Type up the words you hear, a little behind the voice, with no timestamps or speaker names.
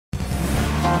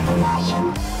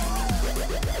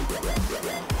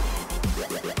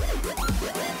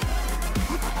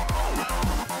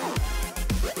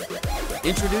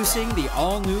Introducing the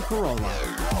all-new Corolla.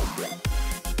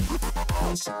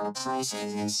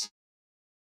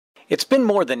 It's been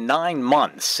more than 9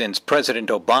 months since President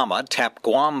Obama tapped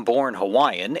Guam-born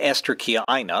Hawaiian Esther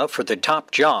Kia'aina for the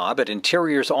top job at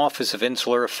Interior's Office of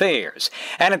Insular Affairs.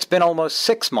 And it's been almost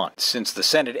 6 months since the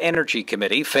Senate Energy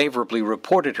Committee favorably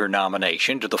reported her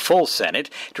nomination to the full Senate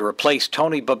to replace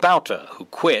Tony Babauta, who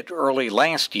quit early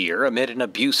last year amid an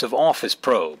abusive office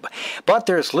probe. But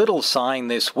there's little sign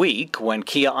this week when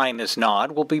Kia'aina's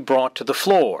nod will be brought to the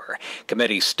floor.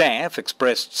 Committee staff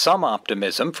expressed some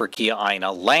optimism for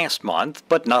Kia'aina last month,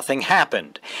 but nothing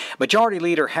happened. Majority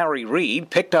Leader Harry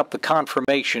Reid picked up the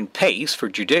confirmation pace for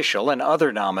judicial and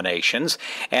other nominations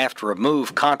after a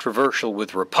move controversial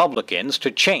with Republicans to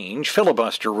change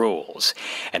filibuster rules.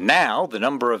 And now the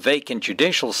number of vacant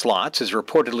judicial slots is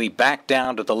reportedly back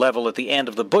down to the level at the end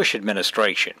of the Bush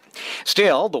administration.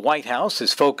 Still, the White House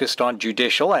is focused on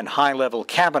judicial and high-level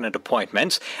cabinet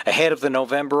appointments ahead of the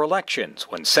November elections,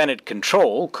 when Senate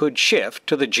control could shift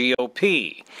to the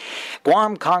GOP.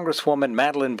 Guam Congresswoman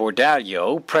Madeline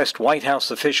Bordallo pressed White House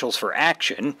officials for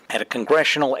action at a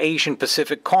Congressional Asian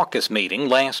Pacific Caucus meeting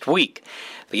last week.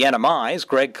 The NMI's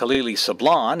Greg Khalili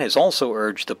Sablan has also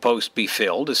urged the post be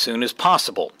filled as soon as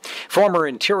possible. Former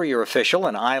Interior official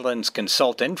and Islands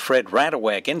consultant Fred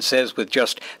Radewagen says with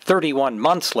just 31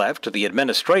 months left to the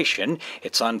administration,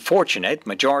 it's unfortunate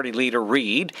Majority Leader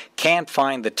Reid can't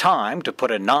find the time to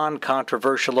put a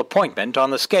non-controversial appointment on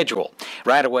the schedule.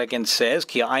 Radewagen says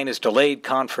Kia'aina's delayed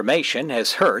confirmation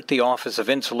has hurt the Office of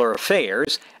Insular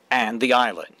Affairs and the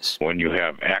islands. When you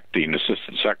have acting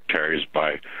assistant secretaries,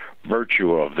 by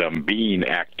virtue of them being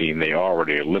acting, they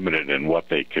already are limited in what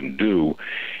they can do.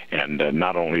 And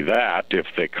not only that, if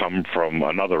they come from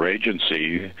another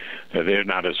agency, they're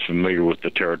not as familiar with the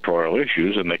territorial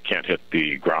issues and they can't hit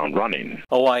the ground running.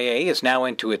 OIA is now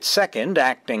into its second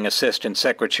acting assistant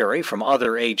secretary from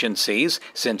other agencies,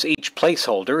 since each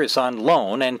placeholder is on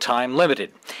loan and time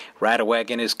limited.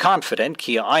 Radewagen is confident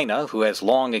Kia'aina, who has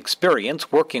long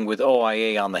experience working with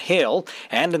OIA on the Hill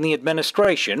and in the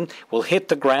administration, will hit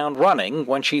the ground running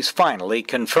when she's finally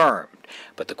confirmed.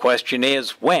 But the question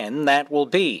is when that will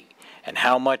be, and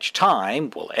how much time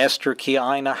will Esther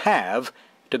Kia'aina have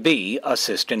to be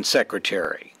Assistant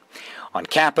Secretary. On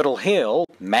Capitol Hill,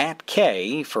 Matt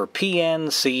Kay for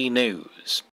PNC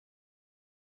News.